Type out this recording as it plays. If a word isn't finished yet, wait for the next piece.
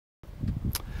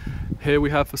Here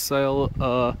we have for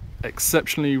sale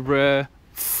exceptionally rare,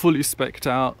 fully spec'd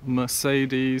out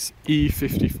Mercedes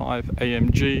E55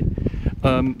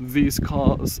 Amg. These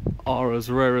cars are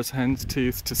as rare as hen's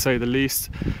teeth, to say the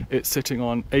least. It's sitting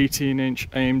on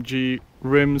 18-inch AMG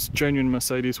rims, genuine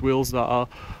Mercedes wheels that are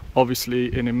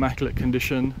obviously in immaculate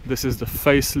condition. This is the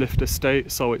facelift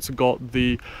estate, so it's got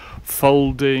the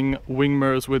folding wing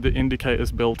mirrors with the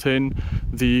indicators built in,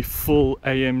 the full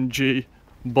AMG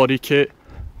body kit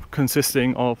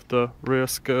consisting of the rear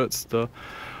skirts, the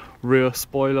rear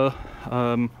spoiler,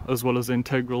 as well as the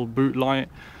integral boot light,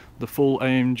 the full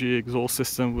AMG exhaust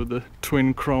system with the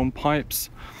twin chrome pipes,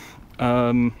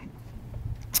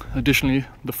 additionally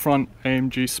the front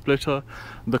AMG splitter.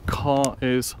 The car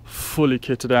is fully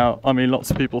kitted out. I mean, lots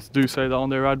of people do say that on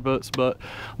their adverts, but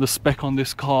the spec on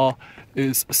this car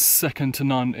is second to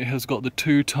none. It has got the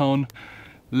two-tone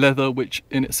leather, which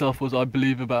in itself was, I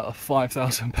believe, about a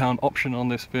 £5,000 option on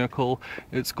this vehicle.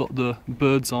 It's got the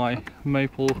bird's eye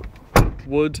maple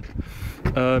wood,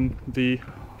 the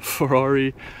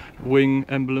Ferrari wing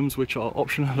emblems, which are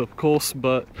optional of course,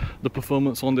 but the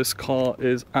performance on this car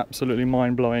is absolutely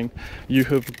mind-blowing. You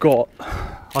have got,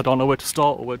 I don't know where to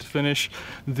start or where to finish,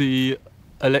 the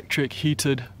electric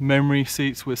heated memory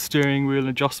seats with steering wheel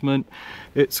adjustment.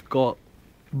 It's got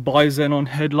bi-xenon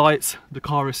headlights. The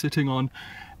car is sitting on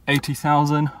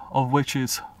 80,000, of which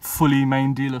is fully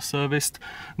main dealer serviced.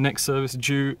 Next service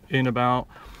due in about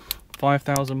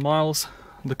 5,000 miles.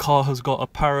 The car has got a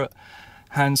Parrot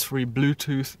hands-free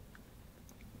Bluetooth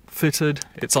fitted.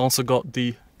 It's also got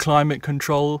the climate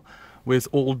control with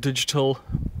all digital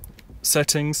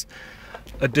settings.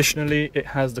 Additionally, it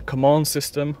has the command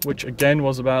system, which again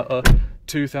was about a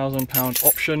 £2,000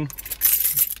 option.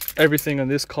 Everything in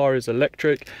this car is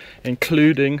electric,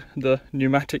 including the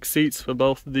pneumatic seats for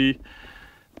both the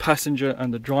passenger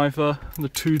and the driver. The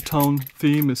two-tone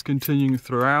theme is continuing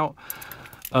throughout.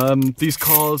 These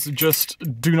cars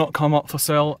just do not come up for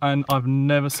sale, and I've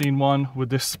never seen one with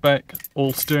this spec.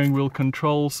 All steering wheel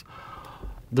controls.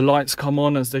 The lights come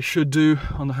on as they should do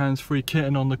on the hands-free kit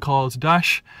and on the car's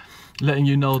dash, letting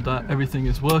you know that everything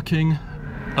is working.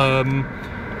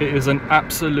 It is an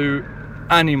absolute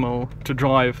animal to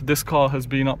drive. This car has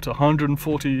been up to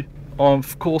 140,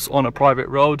 of course, on a private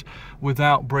road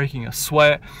without breaking a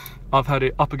sweat. I've had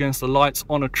it up against the lights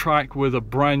on a track with a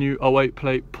brand new 08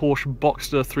 plate Porsche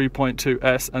Boxster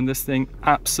 3.2S, and this thing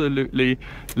absolutely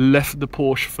left the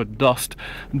Porsche for dust.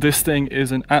 This thing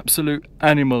is an absolute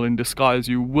animal in disguise.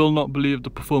 You will not believe the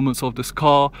performance of this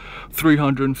car.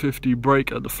 350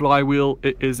 brake at the flywheel,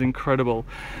 it is incredible.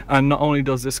 And not only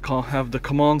does this car have the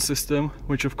command system,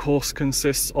 which of course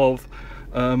consists of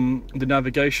the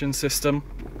navigation system,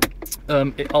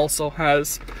 it also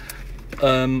has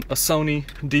a Sony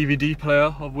DVD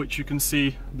player, of which you can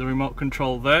see the remote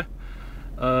control there.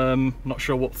 Not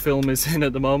sure what film is in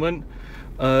at the moment.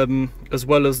 As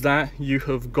well as that, you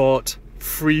have got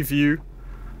Freeview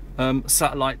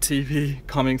satellite TV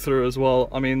coming through as well.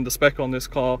 I mean, the spec on this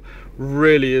car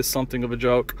really is something of a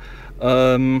joke.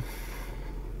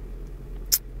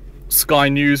 Sky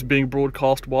News being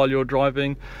broadcast while you're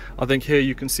driving. I think here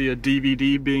you can see a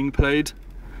DVD being played.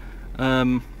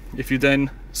 If you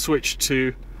then switch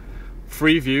to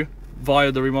Freeview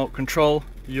via the remote control,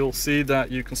 you'll see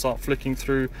that you can start flicking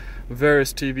through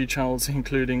various TV channels,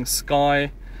 including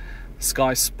Sky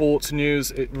Sports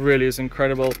News. It really is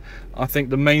incredible. I think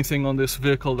the main thing on this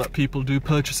vehicle that people do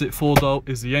purchase it for, though,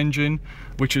 is the engine,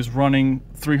 which is running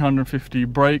 350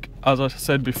 brake. As I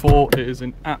said before, it is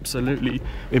in absolutely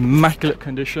immaculate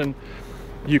condition.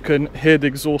 You can hear the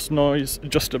exhaust noise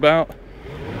just about.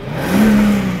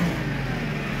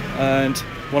 And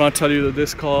when I tell you that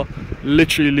this car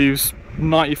literally leaves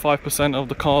 95% of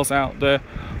the cars out there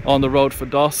on the road for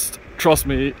dust, trust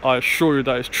me, I assure you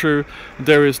that is true.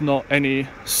 There is not any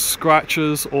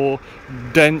scratches or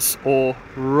dents or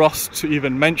rust to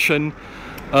even mention.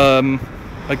 Again,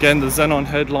 the xenon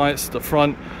headlights, the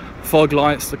front fog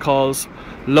lights, the car's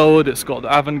lowered. It's got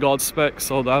the avant-garde spec,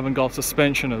 so the avant-garde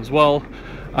suspension as well.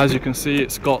 As you can see,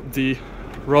 it's got the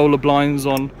roller blinds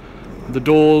on the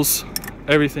doors.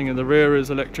 Everything in the rear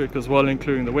is electric as well,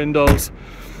 including the windows.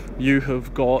 You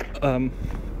have got a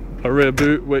rear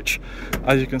boot, which,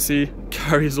 as you can see,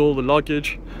 carries all the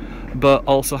luggage, but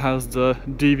also has the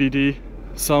DVD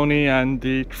Sony and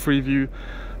the Freeview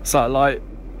satellite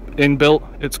inbuilt.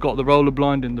 It's got the roller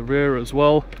blind in the rear as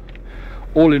well.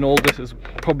 All in all, this has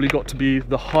probably got to be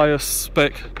the highest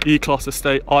spec E-Class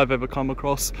estate I've ever come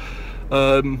across.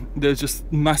 There's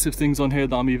just massive things on here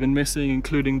that I'm even missing,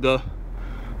 including the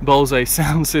BOSE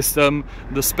sound system.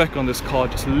 The spec on this car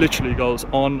just literally goes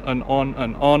on and on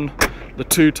and on. The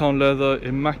two-tone leather,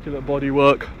 immaculate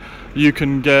bodywork. You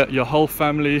can get your whole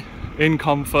family in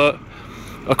comfort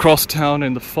across town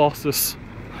in the fastest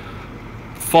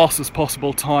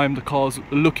possible time. The car's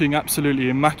looking absolutely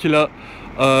immaculate.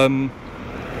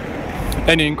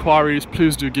 Any inquiries,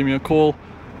 please do give me a call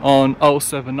on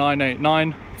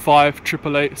 07989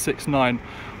 5888869.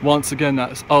 Once again,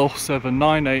 that's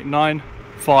 07989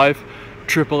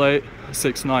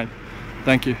 5888869.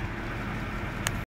 Thank you.